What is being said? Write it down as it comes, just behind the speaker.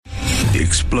The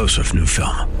explosive new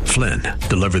film, Flynn,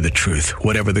 deliver the truth,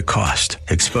 whatever the cost.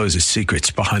 Exposes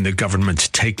secrets behind the government's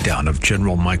takedown of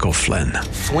General Michael Flynn.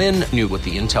 Flynn knew what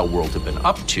the intel world had been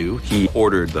up to. He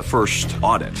ordered the first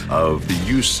audit of the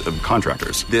use of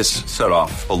contractors. This set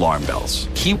off alarm bells.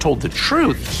 He told the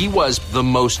truth. He was the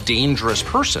most dangerous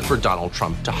person for Donald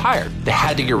Trump to hire. They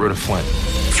had to get rid of Flynn.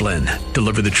 Flynn,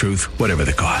 deliver the truth, whatever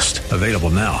the cost. Available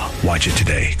now. Watch it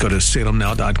today. Go to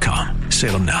salemnow.com.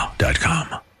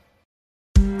 salemnow.com.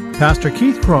 Pastor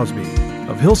Keith Crosby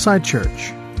of Hillside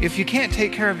Church. If you can't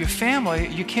take care of your family,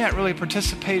 you can't really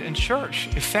participate in church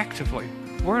effectively.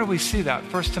 Where do we see that?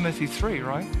 1 Timothy 3,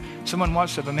 right? If a man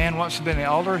wants to be an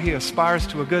elder, he aspires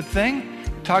to a good thing.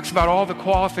 It talks about all the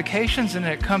qualifications, and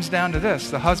it comes down to this,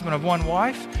 the husband of one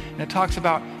wife, and it talks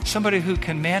about somebody who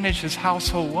can manage his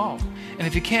household well. And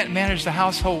if he can't manage the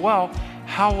household well,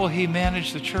 how will he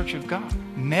manage the church of God?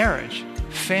 Marriage,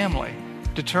 family,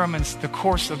 determines the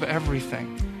course of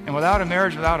everything. And without a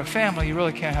marriage, without a family, you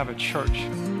really can't have a church.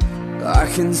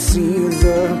 I can see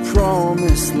the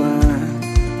promised land,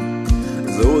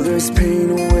 though there's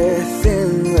pain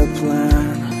within the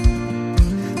plan.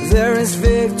 There is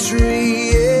victory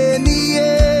in the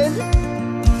end.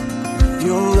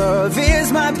 Your love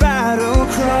is my battle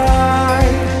cry,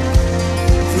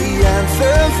 the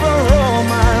anthem for all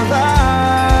my life.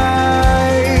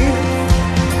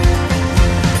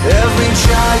 Every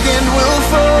giant will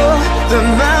fall, the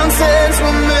mountains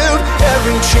will move,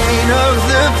 every chain of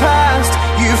the past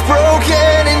you've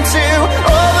broken into.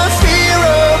 All the fear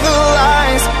of the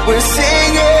lies, we're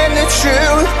singing the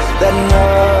truth, that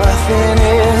nothing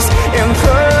is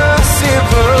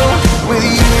impossible with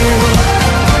you.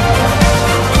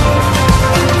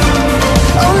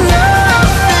 Oh,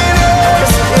 nothing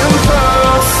is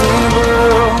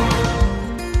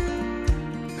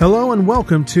impossible. Hello and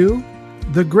welcome to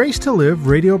the Grace to Live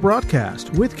radio broadcast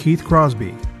with Keith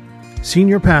Crosby,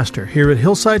 Senior Pastor here at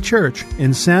Hillside Church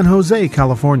in San Jose,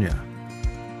 California.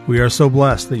 We are so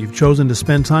blessed that you've chosen to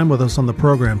spend time with us on the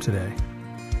program today.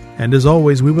 And as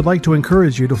always, we would like to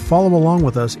encourage you to follow along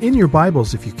with us in your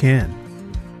Bibles if you can.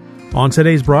 On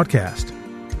today's broadcast,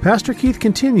 Pastor Keith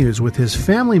continues with his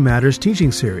Family Matters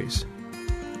teaching series.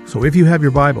 So if you have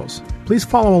your Bibles, please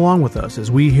follow along with us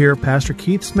as we hear Pastor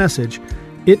Keith's message,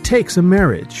 It Takes a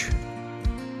Marriage.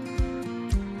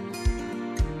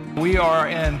 We are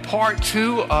in part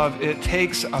 2 of It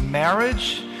Takes a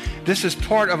Marriage. This is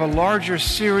part of a larger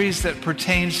series that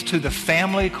pertains to the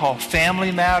family called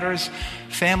Family Matters.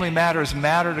 Family matters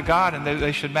matter to God, and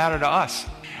they should matter to us.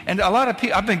 And a lot of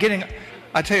people,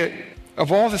 I tell you,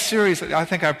 of all the series that I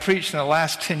think I've preached in the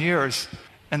last 10 years,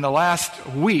 in the last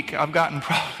week, I've gotten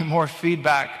probably more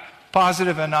feedback,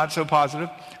 positive and not so positive,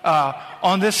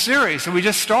 on this series that we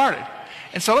just started.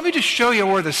 And so let me just show you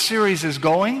where the series is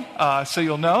going, so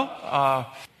you'll know.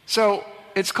 So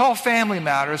it's called Family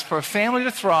Matters. For a family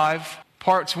to thrive,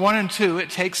 parts 1 and 2, It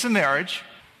Takes a Marriage.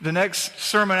 The next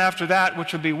sermon after that,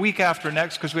 which will be week after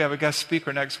next, because we have a guest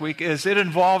speaker next week, is It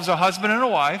Involves a Husband and a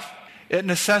Wife. It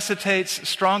necessitates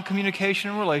strong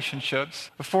communication and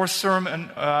relationships. The fourth sermon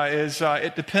is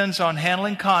It Depends on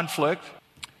Handling Conflict.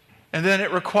 And then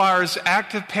it requires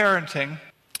active parenting.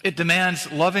 It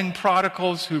demands loving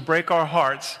prodigals who break our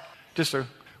hearts. Just a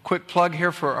quick plug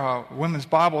here for Women's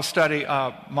Bible Study.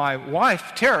 My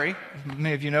wife, Terry,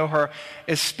 many of you know her,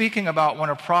 is speaking about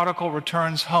when a prodigal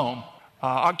returns home.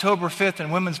 October 5th in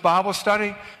Women's Bible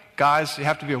Study. Guys, you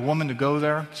have to be a woman to go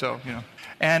there, so, you know.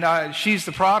 And she's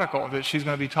the prodigal that she's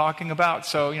going to be talking about.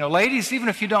 So, you know, ladies, even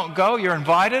if you don't go, you're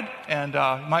invited, and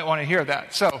you might want to hear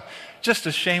that. So, just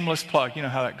a shameless plug. You know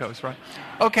how that goes, right?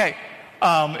 Okay.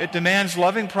 It demands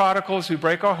loving prodigals who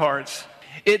break our hearts.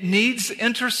 It needs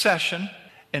intercession,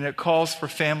 and it calls for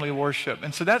family worship.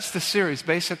 And so that's the series,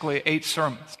 basically 8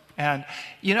 sermons. And,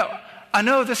 you know, I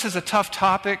know this is a tough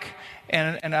topic,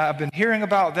 and I've been hearing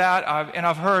about that, and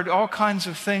I've heard all kinds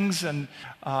of things, and,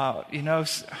 you know,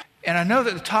 and I know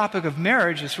that the topic of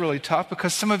marriage is really tough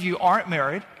because some of you aren't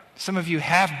married, some of you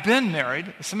have been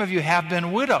married, some of you have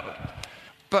been widowed.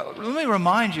 But let me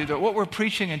remind you that what we're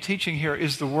preaching and teaching here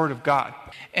is the Word of God.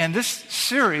 And this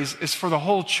series is for the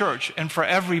whole church and for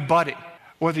everybody.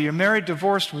 Whether you're married,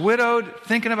 divorced, widowed,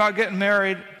 thinking about getting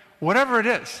married, whatever it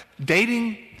is,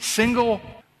 dating, single,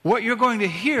 what you're going to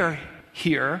hear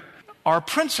here are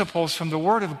principles from the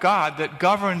Word of God that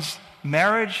governs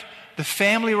marriage, the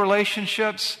family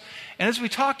relationships. And as we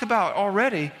talked about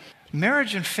already,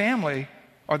 marriage and family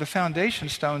are the foundation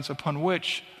stones upon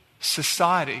which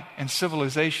society and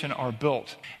civilization are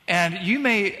built. And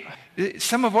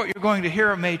some of what you're going to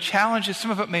hear may challenge you, some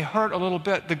of it may hurt a little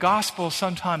bit. The gospel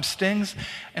sometimes stings,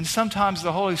 and sometimes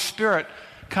the Holy Spirit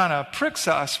kind of pricks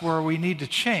us where we need to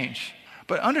change.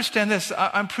 But understand this,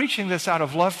 I'm preaching this out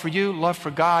of love for you, love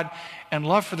for God, and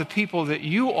love for the people that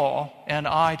you all and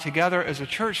I together as a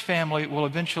church family will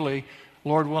eventually,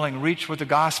 Lord willing, reach with the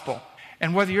gospel.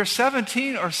 And whether you're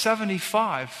 17 or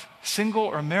 75, single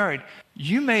or married,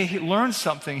 you may learn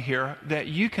something here that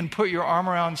you can put your arm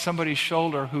around somebody's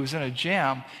shoulder who's in a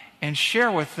jam and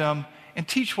share with them and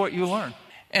teach what you learn.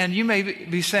 And you may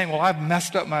be saying, well, I've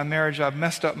messed up my marriage, I've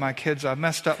messed up my kids, I've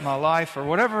messed up my life, or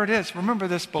whatever it is. Remember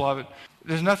this, beloved.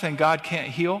 There's nothing God can't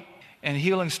heal, and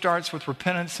healing starts with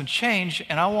repentance and change,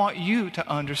 and I want you to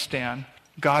understand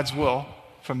God's will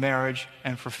for marriage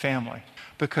and for family.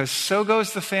 Because so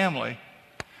goes the family,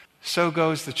 so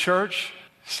goes the church,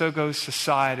 so goes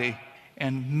society,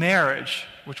 and marriage,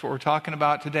 which what we're talking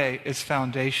about today, is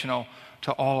foundational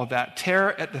to all of that.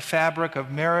 Tear at the fabric of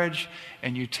marriage,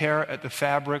 and you tear at the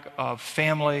fabric of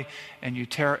family, and you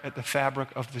tear at the fabric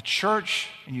of the church,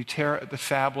 and you tear at the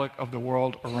fabric of the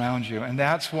world around you. And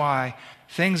that's why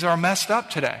things are messed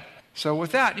up today. So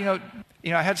with that, I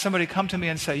had somebody come to me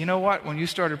and say, you know what, when you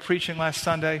started preaching last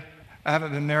Sunday, I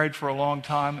haven't been married for a long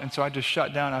time, and so I just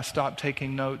shut down, I stopped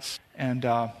taking notes, and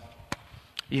I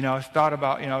thought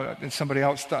about, somebody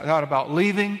else thought about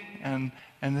leaving,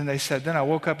 and then they said, then I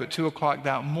woke up at 2 o'clock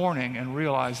that morning and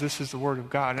realized this is the Word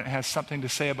of God, and it has something to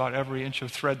say about every inch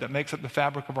of thread that makes up the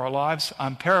fabric of our lives.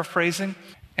 I'm paraphrasing,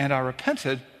 and I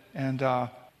repented, and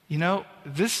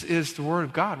this is the Word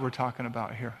of God we're talking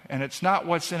about here. And it's not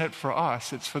what's in it for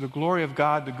us. It's for the glory of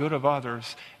God, the good of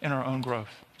others, and our own growth.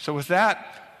 So with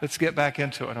that, let's get back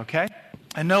into it, okay?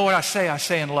 And know what I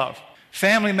say in love.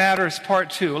 Family Matters, Part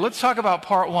 2. Let's talk about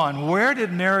Part 1. Where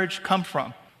did marriage come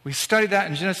from? We studied that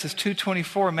in Genesis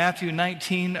 2:24, Matthew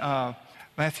 19,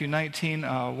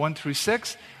 1 through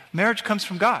 6. Marriage comes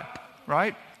from God,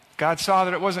 right? God saw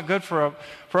that it wasn't good for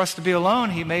us to be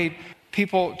alone. He made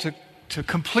people to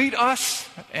complete us,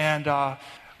 and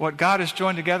what God has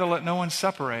joined together, let no one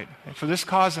separate. And for this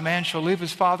cause, a man shall leave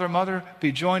his father and mother,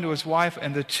 be joined to his wife,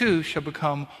 and the two shall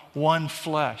become one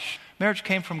flesh. Marriage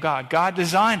came from God. God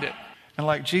designed it. And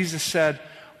like Jesus said,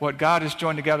 what God has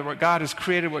joined together, what God has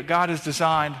created, what God has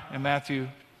designed in Matthew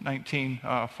 19,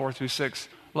 4 through 6,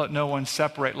 let no one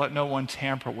separate, let no one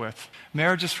tamper with.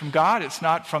 Marriage is from God. It's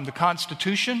not from the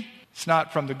Constitution. It's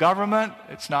not from the government.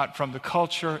 It's not from the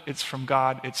culture. It's from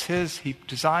God. It's His. He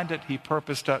designed it. He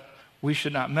purposed it. We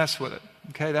should not mess with it.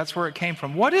 Okay, that's where it came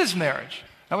from. What is marriage?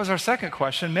 That was our second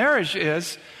question. Marriage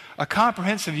is a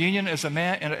comprehensive union of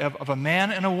a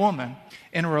man and a woman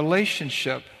in a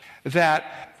relationship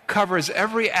that covers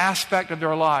every aspect of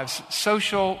their lives,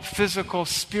 social, physical,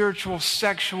 spiritual,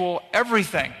 sexual,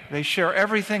 everything. They share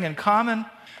everything in common.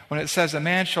 When it says a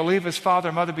man shall leave his father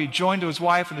and mother, be joined to his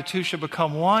wife, and the two shall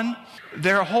become one,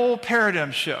 their whole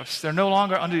paradigm shifts. They're no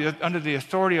longer under the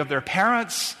authority of their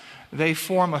parents. They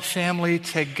form a family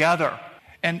together.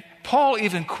 And Paul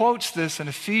even quotes this in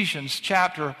Ephesians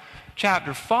chapter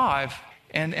 5,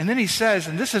 and then he says,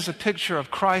 and this is a picture of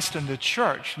Christ and the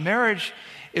church. Marriage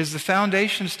is the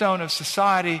foundation stone of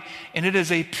society, and it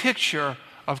is a picture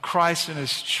of Christ and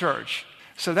His church.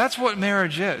 So that's what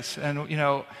marriage is. And,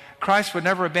 Christ would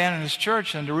never abandon His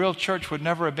church, and the real church would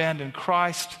never abandon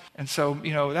Christ. And so,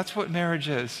 that's what marriage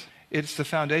is. It's the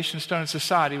foundation stone of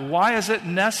society. Why is it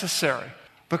necessary?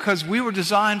 Because we were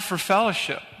designed for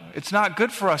fellowship. It's not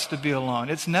good for us to be alone.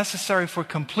 It's necessary for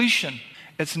completion.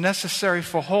 It's necessary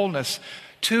for wholeness.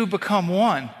 Two become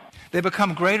one. They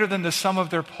become greater than the sum of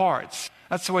their parts.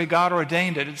 That's the way God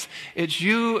ordained it. It's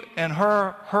you and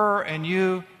her and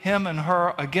you, him and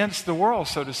her against the world,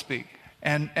 so to speak.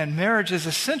 And marriage is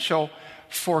essential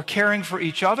for caring for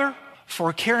each other,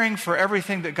 for caring for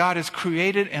everything that God has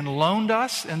created and loaned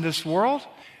us in this world.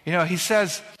 He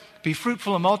says, be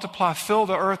fruitful and multiply, fill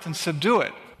the earth and subdue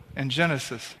it in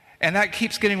Genesis. And that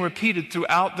keeps getting repeated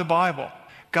throughout the Bible.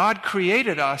 God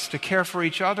created us to care for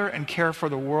each other and care for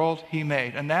the world He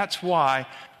made. And that's why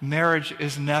marriage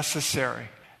is necessary.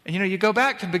 And you go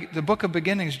back to the book of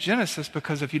beginnings, Genesis,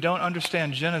 because if you don't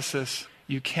understand Genesis,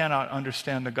 you cannot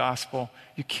understand the gospel.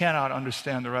 You cannot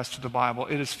understand the rest of the Bible.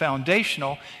 It is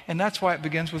foundational, and that's why it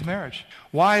begins with marriage.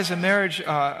 Why is a marriage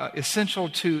essential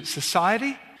to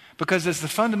society? Because it's the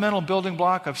fundamental building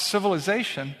block of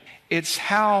civilization. It's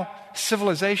how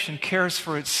civilization cares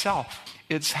for itself.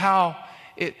 It's how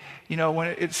when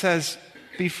it says,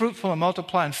 be fruitful and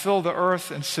multiply and fill the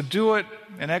earth and subdue it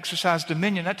and exercise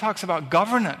dominion, that talks about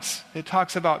governance. It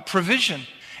talks about provision.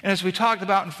 And as we talked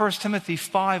about in 1 Timothy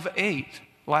 5:8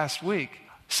 last week,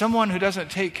 someone who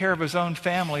doesn't take care of his own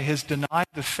family has denied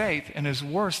the faith and is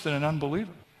worse than an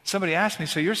unbeliever. Somebody asked me,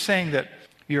 so you're saying that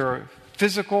your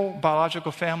physical,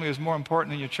 biological family is more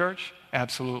important than your church?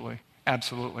 Absolutely.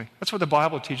 Absolutely. That's what the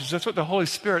Bible teaches. That's what the Holy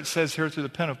Spirit says here through the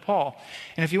pen of Paul.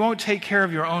 And if you won't take care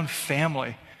of your own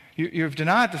family, you've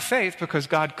denied the faith because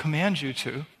God commands you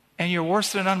to, and you're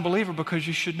worse than an unbeliever because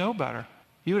you should know better.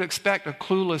 You would expect a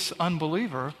clueless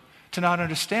unbeliever to not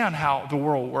understand how the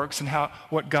world works and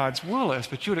what God's will is,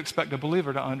 but you would expect a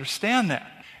believer to understand that.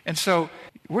 And so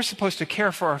we're supposed to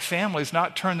care for our families,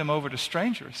 not turn them over to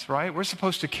strangers, right? We're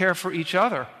supposed to care for each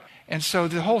other. And so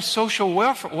the whole social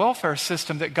welfare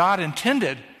system that God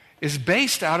intended is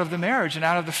based out of the marriage and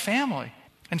out of the family.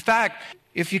 In fact,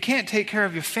 if you can't take care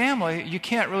of your family, you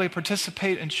can't really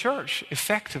participate in church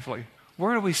effectively.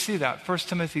 Where do we see that? 1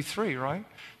 Timothy 3, right?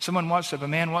 If a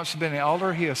man wants to be an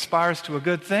elder, he aspires to a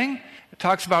good thing. It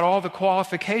talks about all the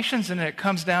qualifications, and it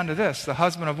comes down to this, the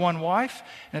husband of one wife,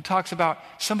 and it talks about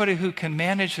somebody who can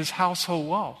manage his household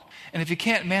well. And if he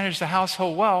can't manage the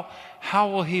household well, how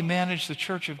will he manage the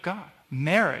church of God?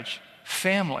 Marriage,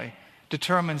 family,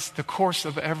 determines the course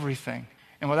of everything.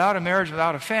 And without a marriage,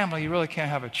 without a family, you really can't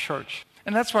have a church.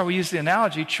 And that's why we use the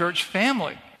analogy church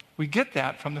family. We get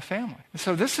that from the family. And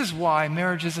so this is why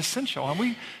marriage is essential. And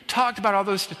we talked about all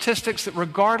those statistics that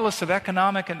regardless of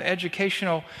economic and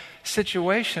educational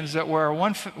situations, that where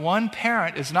one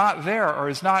parent is not there or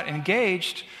is not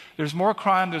engaged, there's more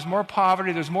crime, there's more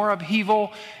poverty, there's more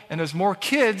upheaval, and there's more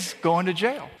kids going to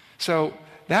jail. So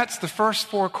that's the first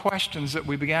 4 questions that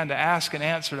we began to ask and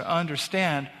answer to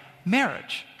understand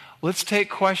marriage. Let's take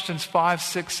questions 5,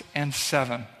 6, and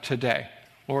 7 today.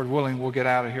 Lord willing, we'll get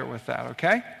out of here with that,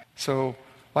 okay? So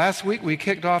last week we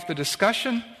kicked off the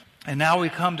discussion, and now we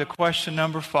come to question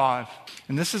number 5.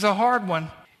 And this is a hard one.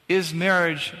 Is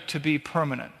marriage to be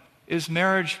permanent? Is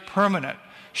marriage permanent?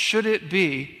 Should it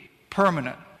be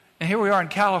permanent? And here we are in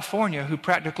California, who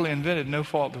practically invented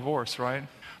no-fault divorce, right?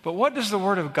 But what does the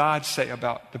Word of God say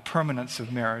about the permanence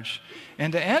of marriage?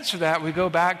 And to answer that, we go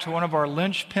back to one of our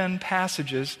linchpin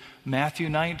passages, Matthew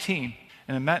 19.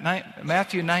 And in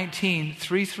Matthew 19,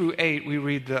 3 through 8, we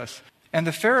read this. And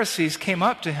the Pharisees came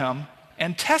up to him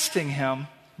and testing him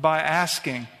by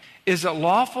asking, is it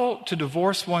lawful to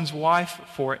divorce one's wife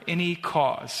for any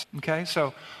cause? Okay,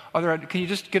 so can you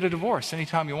just get a divorce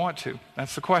anytime you want to?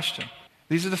 That's the question.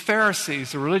 These are the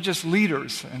Pharisees, the religious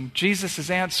leaders, and Jesus'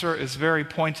 answer is very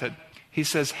pointed. He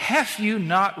says, have you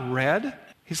not read?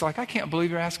 He's like, I can't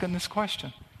believe you're asking this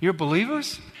question. You're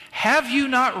believers? Have you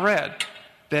not read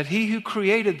that he who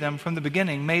created them from the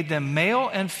beginning made them male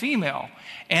and female,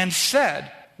 and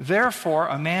said, therefore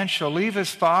a man shall leave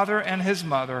his father and his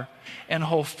mother and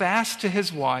hold fast to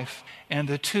his wife, and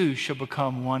the two shall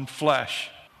become one flesh.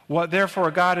 What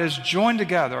therefore God has joined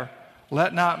together,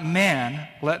 let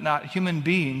not human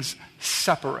beings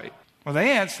separate. Well,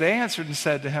 they answered and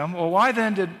said to him, well, why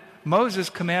then did Moses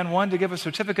command one to give a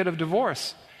certificate of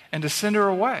divorce and to send her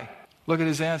away? Look at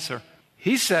his answer.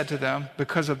 He said to them,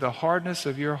 because of the hardness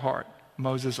of your heart,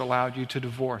 Moses allowed you to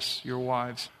divorce your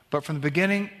wives. But from the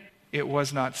beginning, it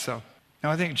was not so. Now,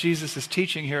 I think Jesus'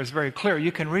 teaching here is very clear.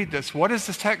 You can read this. What does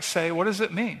the text say? What does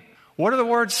it mean? What are the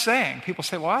words saying? People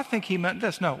say, well, I think he meant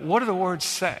this. No, what do the words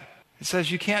say? It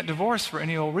says you can't divorce for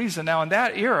any old reason. Now, in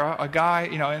that era, a guy,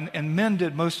 and men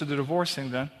did most of the divorcing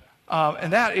then.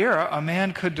 In that era, a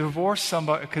man could divorce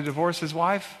his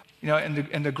wife,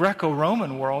 in the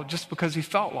Greco-Roman world just because he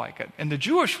felt like it. In the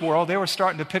Jewish world, they were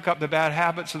starting to pick up the bad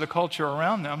habits of the culture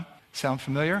around them. Sound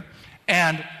familiar?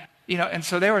 And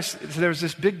so there was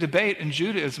this big debate in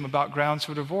Judaism about grounds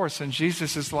for divorce. And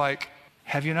Jesus is like,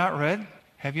 have you not read?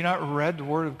 Have you not read the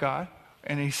Word of God?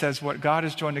 And he says, what God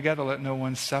has joined together, let no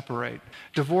one separate.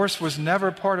 Divorce was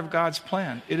never part of God's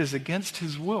plan. It is against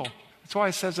his will. That's why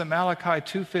it says in Malachi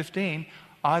 2:15,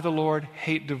 I, the Lord,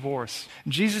 hate divorce.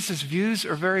 Jesus' views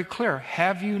are very clear.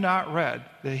 Have you not read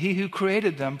that he who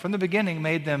created them from the beginning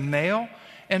made them male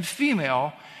and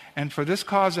female, and for this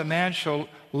cause a man shall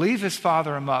leave his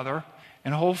father and mother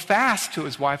and hold fast to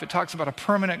his wife. It talks about a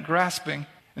permanent grasping,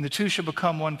 and the two shall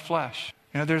become one flesh.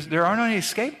 There are no any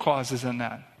escape clauses in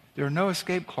that. There are no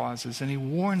escape clauses, and he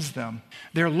warns them.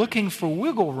 They're looking for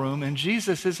wiggle room, and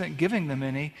Jesus isn't giving them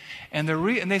any. And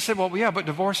they said, well, yeah, but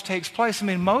divorce takes place.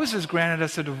 Moses granted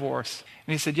us a divorce.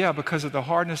 And he said, yeah, because of the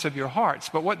hardness of your hearts.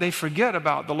 But what they forget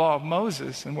about the law of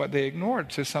Moses, and what they ignored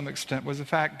to some extent, was the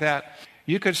fact that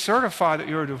you could certify that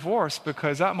you're divorced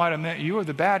because that might have meant you were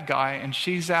the bad guy and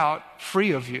she's out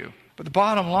free of you. But the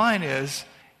bottom line is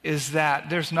that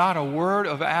there's not a word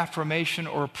of affirmation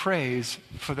or praise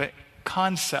for the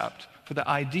concept, for the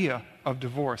idea of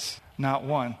divorce. Not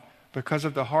one. Because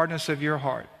of the hardness of your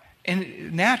heart.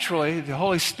 And naturally, the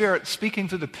Holy Spirit, speaking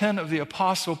through the pen of the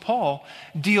Apostle Paul,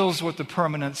 deals with the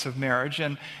permanence of marriage.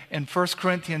 And in 1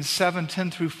 Corinthians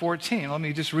 7:10 through 14, let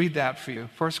me just read that for you.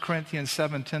 1 Corinthians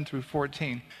 7:10 through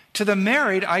 14. To the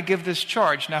married I give this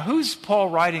charge. Now, who's Paul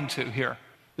writing to here?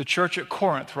 The church at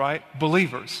Corinth, right?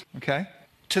 Believers, okay?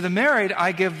 To the married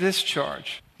I give this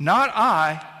charge. Not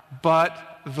I, but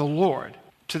the Lord.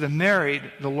 To the married,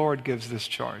 the Lord gives this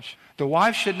charge. The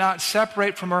wife should not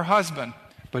separate from her husband.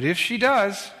 But if she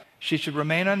does, she should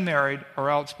remain unmarried or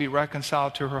else be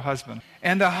reconciled to her husband.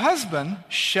 And the husband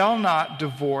shall not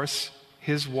divorce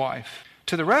his wife.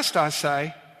 To the rest I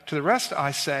say,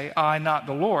 I, not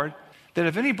the Lord, that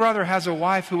if any brother has a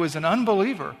wife who is an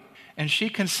unbeliever and she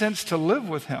consents to live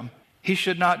with him, he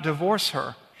should not divorce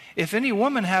her. If any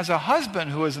woman has a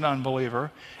husband who is an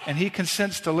unbeliever and he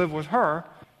consents to live with her,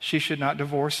 she should not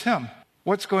divorce him.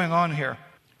 What's going on here?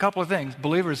 Couple of things.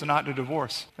 Believers are not to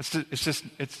divorce.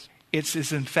 It's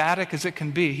as emphatic as it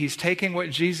can be. He's taking what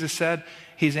Jesus said,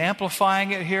 he's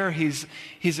amplifying it here, he's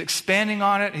expanding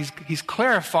on it, he's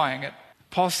clarifying it.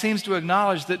 Paul seems to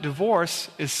acknowledge that divorce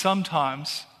is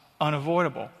sometimes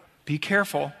unavoidable. Be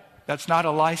careful. That's not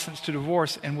a license to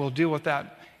divorce, and we'll deal with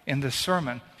that in this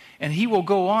sermon. And he will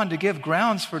go on to give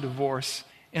grounds for divorce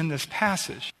in this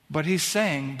passage. But he's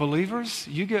saying, believers,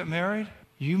 you get married,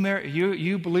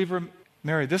 you believer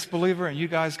marry this believer and you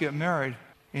guys get married,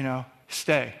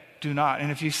 stay. Do not. And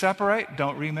if you separate,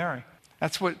 don't remarry.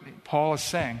 That's what Paul is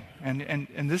saying.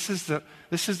 And this is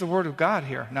the word of God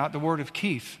here, not the word of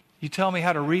Keith. You tell me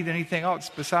how to read anything else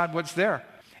beside what's there.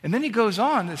 And then he goes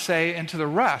on to say, and to the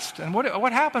rest. And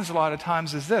what happens a lot of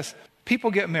times is this.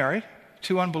 People get married,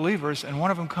 two unbelievers, and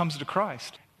one of them comes to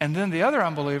Christ. And then the other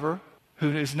unbeliever,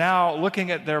 who is now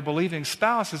looking at their believing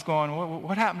spouse, is going,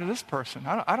 what happened to this person?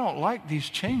 I don't like these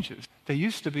changes. They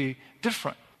used to be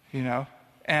different,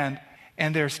 and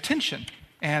there's tension.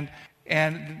 And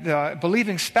the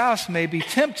believing spouse may be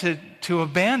tempted to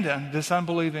abandon this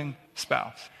unbelieving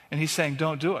spouse. And he's saying,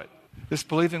 don't do it. This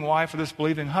believing wife or this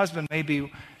believing husband may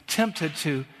be tempted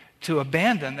to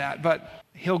abandon that. But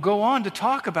he'll go on to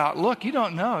talk about, look, you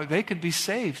don't know. They could be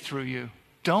saved through you.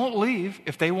 Don't leave.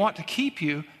 If they want to keep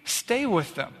you, stay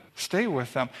with them. Stay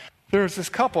with them. There's this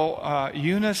couple,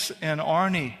 Eunice and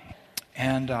Arnie.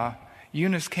 And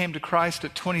Eunice came to Christ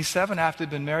at 27 after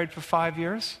they'd been married for 5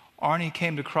 years. Arnie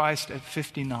came to Christ at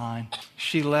 59.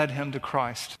 She led him to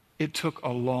Christ. It took a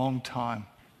long time.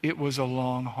 It was a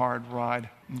long, hard ride,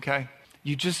 okay?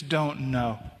 You just don't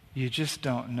know. You just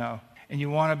don't know. And you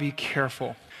want to be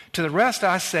careful. To the rest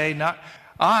I say, not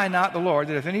the Lord,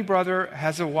 that if any brother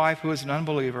has a wife who is an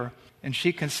unbeliever and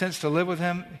she consents to live with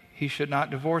him, he should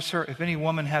not divorce her. If any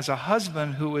woman has a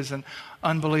husband who is an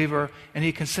unbeliever and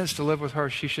he consents to live with her,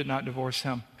 she should not divorce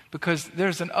him. Because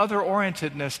there's an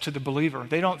other-orientedness to the believer.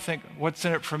 They don't think, what's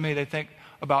in it for me? They think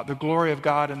about the glory of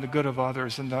God and the good of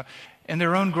others and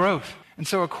their own growth. And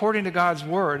so according to God's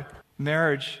word,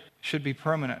 marriage should be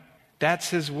permanent. That's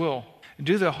his will.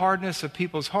 Due to the hardness of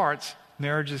people's hearts,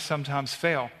 marriages sometimes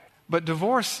fail. But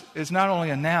divorce is not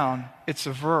only a noun, it's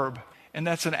a verb. And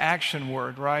that's an action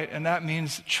word, right? And that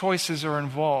means choices are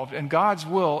involved. And God's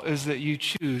will is that you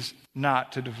choose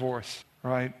not to divorce,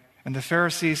 right? And the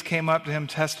Pharisees came up to him,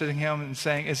 testing him and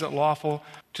saying, is it lawful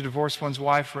to divorce one's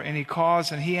wife for any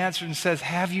cause? And he answered and says,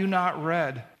 have you not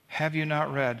read? Have you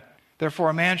not read? Therefore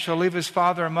a man shall leave his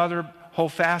father and mother,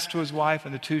 hold fast to his wife,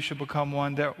 and the two shall become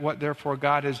one. What therefore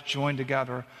God has joined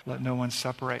together, let no one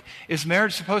separate. Is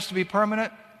marriage supposed to be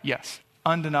permanent? Yes.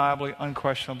 Undeniably,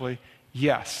 unquestionably,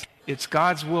 yes. It's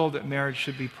God's will that marriage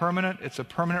should be permanent. It's a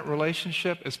permanent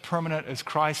relationship, as permanent as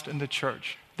Christ and the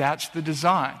church. That's the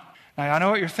design. Now, I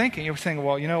know what you're thinking. You're thinking,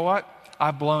 well, you know what?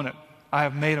 I've blown it. I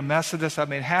have made a mess of this. I've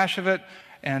made hash of it.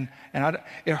 And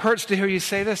it hurts to hear you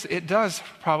say this. It does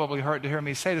probably hurt to hear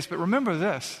me say this. But remember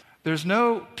this. There's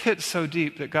no pit so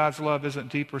deep that God's love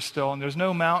isn't deeper still. And there's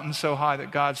no mountain so high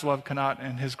that God's love cannot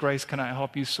and his grace cannot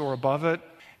help you soar above it.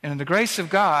 And in the grace of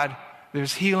God,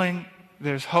 there's healing,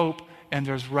 there's hope, and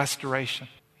there's restoration,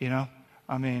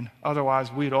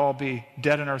 otherwise we'd all be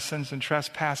dead in our sins and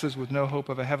trespasses with no hope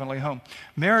of a heavenly home.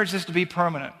 Marriage is to be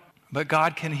permanent, but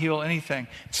God can heal anything.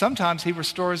 Sometimes he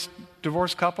restores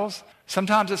divorced couples.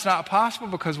 Sometimes it's not possible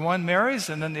because one marries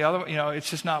and then the other, it's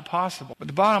just not possible. But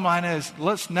the bottom line is,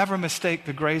 let's never mistake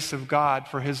the grace of God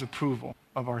for his approval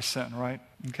of our sin, right?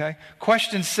 Okay?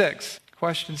 Question 6.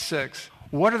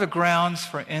 What are the grounds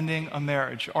for ending a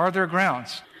marriage? Are there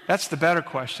grounds? That's the better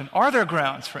question. Are there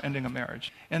grounds for ending a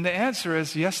marriage? And the answer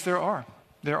is yes, there are.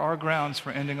 There are grounds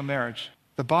for ending a marriage.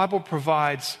 The Bible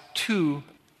provides 2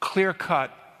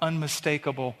 clear-cut,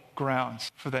 unmistakable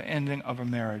grounds for the ending of a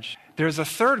marriage. There's a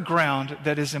third ground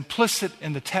that is implicit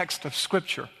in the text of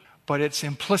Scripture, but it's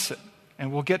implicit.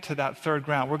 And we'll get to that third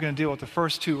ground. We're going to deal with the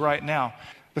first two right now.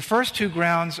 The first two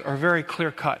grounds are very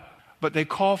clear-cut, but they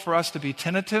call for us to be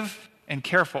tentative and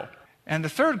careful. And the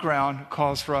third ground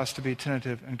calls for us to be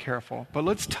tentative and careful. But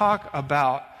let's talk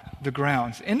about the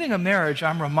grounds. Ending a marriage,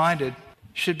 I'm reminded,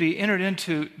 should be entered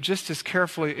into just as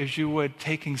carefully as you would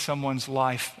taking someone's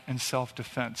life in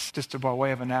self-defense. Just by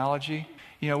way of analogy,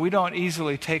 we don't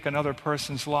easily take another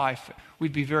person's life.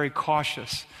 We'd be very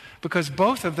cautious because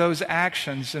both of those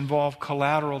actions involve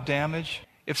collateral damage.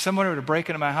 If someone were to break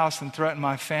into my house and threaten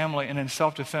my family, and in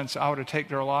self-defense I were to take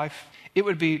their life, it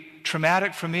would be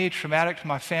traumatic for me, traumatic to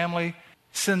my family,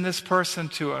 send this person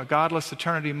to a godless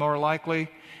eternity more likely,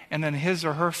 and then his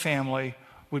or her family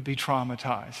would be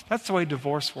traumatized. That's the way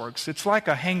divorce works. It's like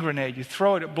a hand grenade. You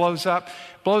throw it, it blows up,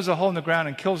 blows a hole in the ground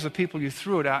and kills the people you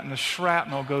threw it at, and the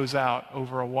shrapnel goes out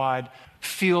over a wide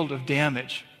field of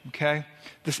damage. Okay?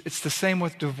 It's the same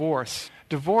with divorce.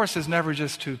 Divorce is never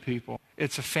just two people.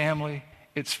 It's a family,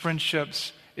 it's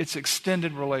friendships, it's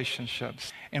extended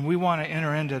relationships. And we want to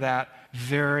enter into that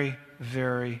very,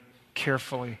 very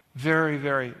carefully, very,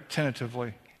 very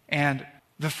tentatively. And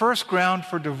the first ground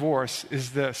for divorce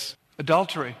is this: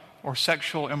 adultery or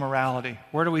sexual immorality.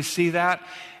 Where do we see that?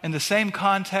 In the same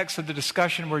context of the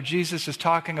discussion where Jesus is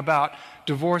talking about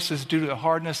divorce is due to the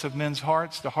hardness of men's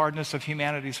hearts, the hardness of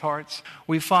humanity's hearts.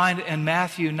 We find in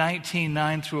Matthew 19,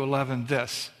 9 through 11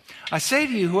 this: I say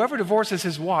to you, whoever divorces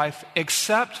his wife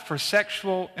except for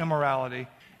sexual immorality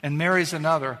and marries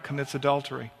another commits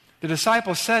adultery. The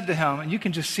disciples said to him, and you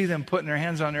can just see them putting their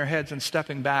hands on their heads and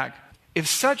stepping back, if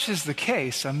such is the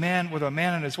case, a man with a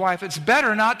man and his wife, it's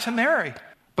better not to marry.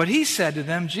 But he said to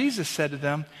them, Jesus said to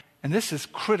them, and this is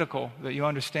critical that you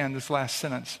understand this last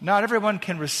sentence, not everyone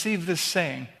can receive this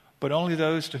saying, but only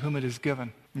those to whom it is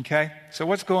given. Okay? So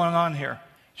what's going on here?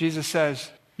 Jesus says,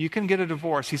 you can get a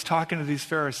divorce. He's talking to these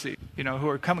Pharisees, who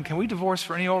are coming. Can we divorce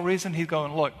for any old reason? He's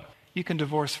going, look, you can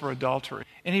divorce for adultery.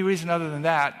 Any reason other than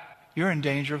that, you're in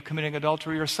danger of committing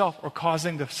adultery yourself or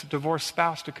causing the divorced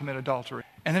spouse to commit adultery.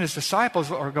 And then his disciples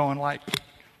are going like,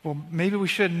 well, maybe we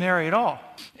shouldn't marry at all.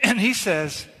 And he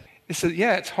says,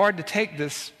 yeah, it's hard to take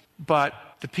this, but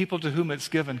the people to whom it's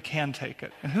given can take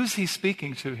it. And who's he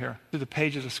speaking to here? Through the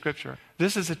pages of Scripture.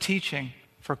 This is a teaching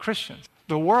for Christians.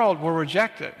 The world will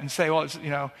reject it and say,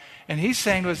 well, and he's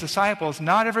saying to his disciples,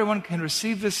 not everyone can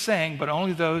receive this saying, but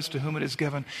only those to whom it is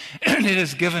given. And it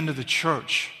is given to the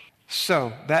church.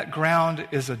 So that ground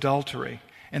is adultery.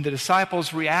 And the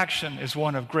disciples' reaction is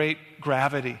one of great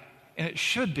gravity. And it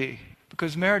should be,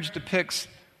 because marriage depicts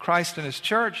Christ and his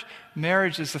church.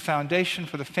 Marriage is the foundation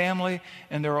for the family,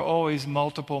 and there are always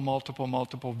multiple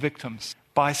victims,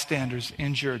 bystanders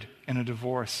injured in a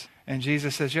divorce. And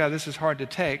Jesus says, yeah, this is hard to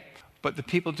take, but the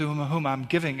people to whom I'm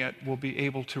giving it will be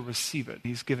able to receive it.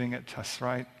 He's giving it to us,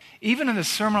 right? Even in the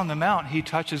Sermon on the Mount, he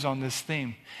touches on this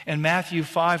theme. In Matthew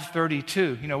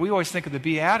 5:32, we always think of the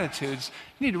Beatitudes.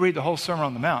 You need to read the whole Sermon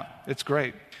on the Mount. It's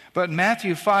great. But in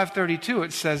Matthew 5:32,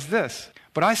 it says this: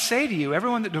 but I say to you,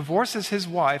 everyone that divorces his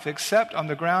wife, except on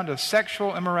the ground of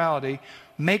sexual immorality,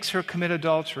 makes her commit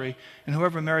adultery, and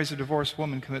whoever marries a divorced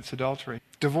woman commits adultery.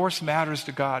 Divorce matters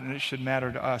to God, and it should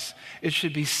matter to us. It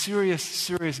should be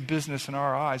serious business in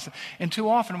our eyes. And too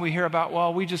often we hear about,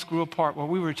 well, we just grew apart, well,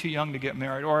 we were too young to get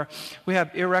married, or we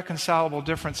have irreconcilable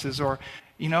differences, or,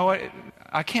 you know what,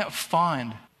 I can't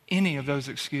find any of those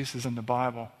excuses in the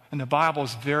Bible. And the Bible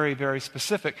is very, very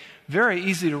specific, very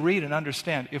easy to read and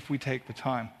understand if we take the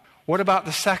time. What about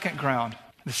the second ground?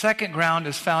 The second ground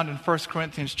is found in 1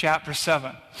 Corinthians chapter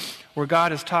 7, where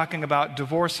God is talking about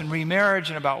divorce and remarriage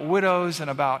and about widows and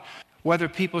about whether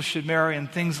people should marry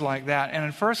and things like that. And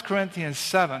in 1 Corinthians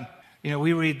 7,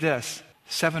 we read this,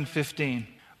 7:15.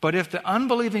 But if the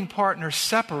unbelieving partner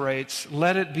separates,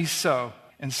 let it be so.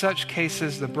 In such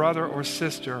cases, the brother or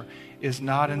sister is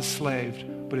not enslaved,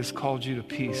 but has called you to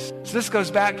peace. So this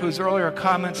goes back to his earlier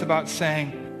comments about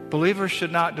saying believers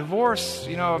should not divorce.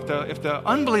 If the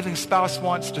unbelieving spouse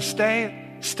wants to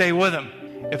stay with him.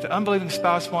 If the unbelieving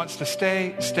spouse wants to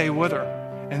stay with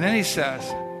her. And then he says,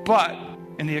 but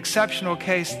in the exceptional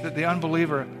case that the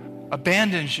unbeliever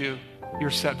abandons you,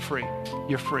 you're set free.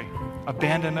 You're free.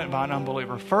 Abandonment by an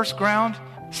unbeliever. First ground,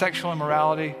 sexual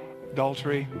immorality,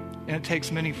 adultery, and it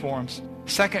takes many forms.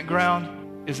 Second ground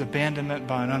is abandonment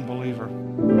by an unbeliever.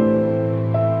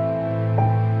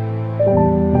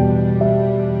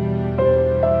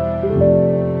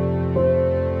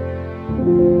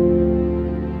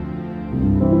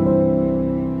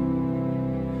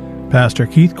 Pastor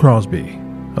Keith Crosby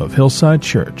of Hillside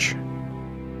Church.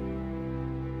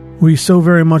 We so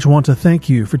very much want to thank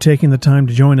you for taking the time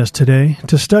to join us today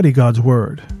to study God's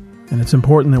Word. And it's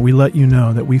important that we let you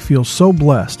know that we feel so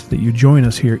blessed that you join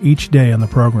us here each day on the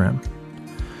program.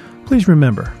 Please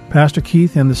remember, Pastor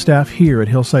Keith and the staff here at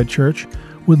Hillside Church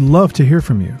would love to hear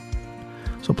from you.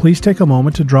 So please take a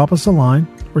moment to drop us a line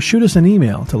or shoot us an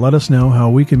email to let us know how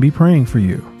we can be praying for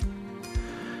you.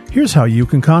 Here's how you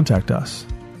can contact us.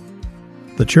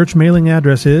 The church mailing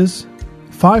address is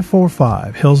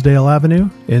 545 Hillsdale Avenue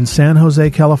in San Jose,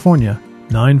 California,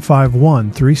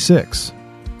 95136.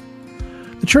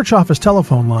 The church office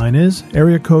telephone line is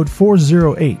area code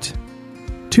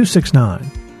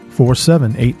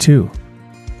 408-269-4782.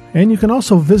 And you can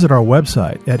also visit our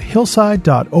website at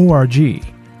hillside.org,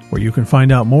 where you can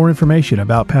find out more information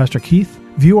about Pastor Keith,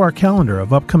 view our calendar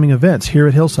of upcoming events here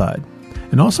at Hillside,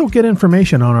 and also get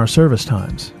information on our service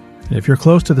times. And if you're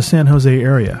close to the San Jose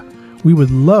area, we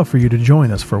would love for you to join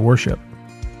us for worship.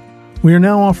 We are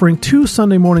now offering 2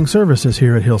 Sunday morning services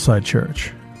here at Hillside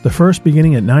Church, the first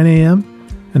beginning at 9 a.m.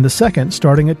 and the second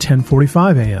starting at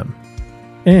 10:45 a.m.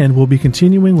 And we'll be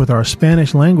continuing with our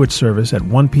Spanish language service at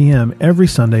 1 p.m. every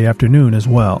Sunday afternoon as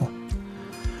well.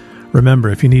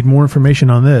 Remember, if you need more information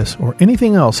on this or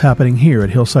anything else happening here at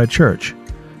Hillside Church,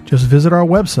 just visit our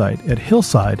website at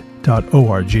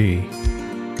hillside.org.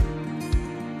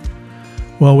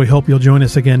 Well, we hope you'll join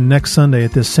us again next Sunday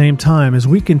at this same time as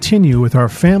we continue with our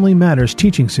Family Matters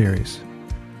teaching series.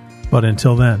 But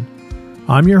until then,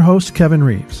 I'm your host, Kevin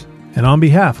Reeves, and on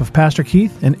behalf of Pastor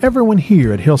Keith and everyone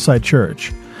here at Hillside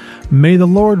Church, may the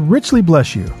Lord richly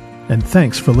bless you, and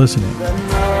thanks for listening.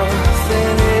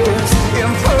 Nothing is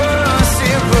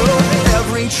impossible.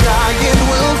 Every giant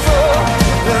will fall.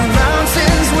 The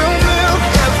mountains will move.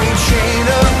 Every chain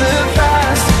of the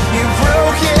past you've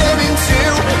broken into.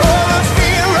 All the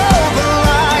fear, all the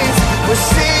lies. We're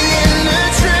singing the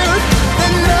truth.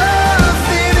 That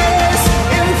nothing is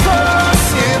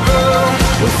impossible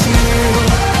with you.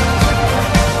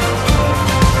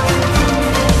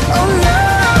 Oh,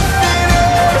 nothing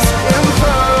is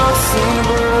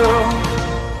impossible.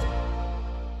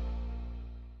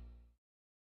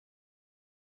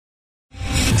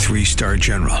 3-star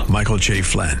General Michael J.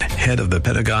 Flynn, head of the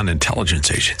Pentagon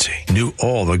Intelligence Agency, knew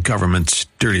all the government's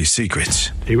dirty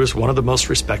secrets. He was one of the most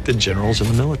respected generals in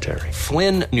the military.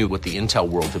 Flynn knew what the intel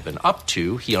world had been up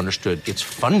to. He understood its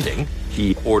funding.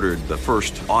 He ordered the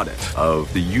first audit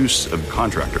of the use of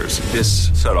contractors. This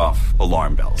set off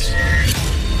alarm bells.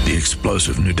 The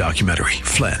explosive new documentary,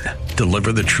 Flynn,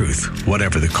 Deliver the Truth,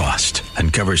 Whatever the Cost,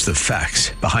 uncovers the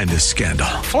facts behind this scandal.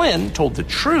 Flynn told the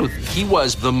truth. He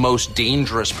was the most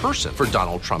dangerous person for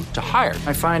Donald Trump to hire.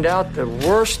 I find out the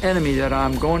worst enemy that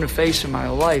I'm going to face in my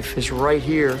life is right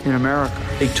here in America.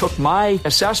 They took my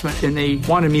assessment and they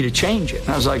wanted me to change it. And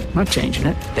I was like, I'm not changing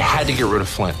it. They had to get rid of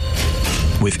Flynn.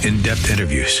 With in-depth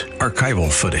interviews,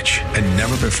 archival footage, and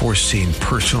never-before-seen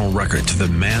personal records of the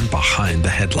man behind the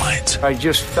headlines. I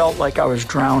just felt like I was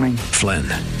drowning. Flynn,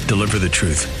 Deliver the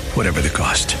Truth, Whatever the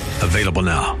Cost. Available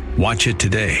now. Watch it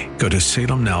today. Go to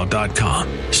salemnow.com.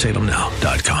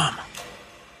 salemnow.com.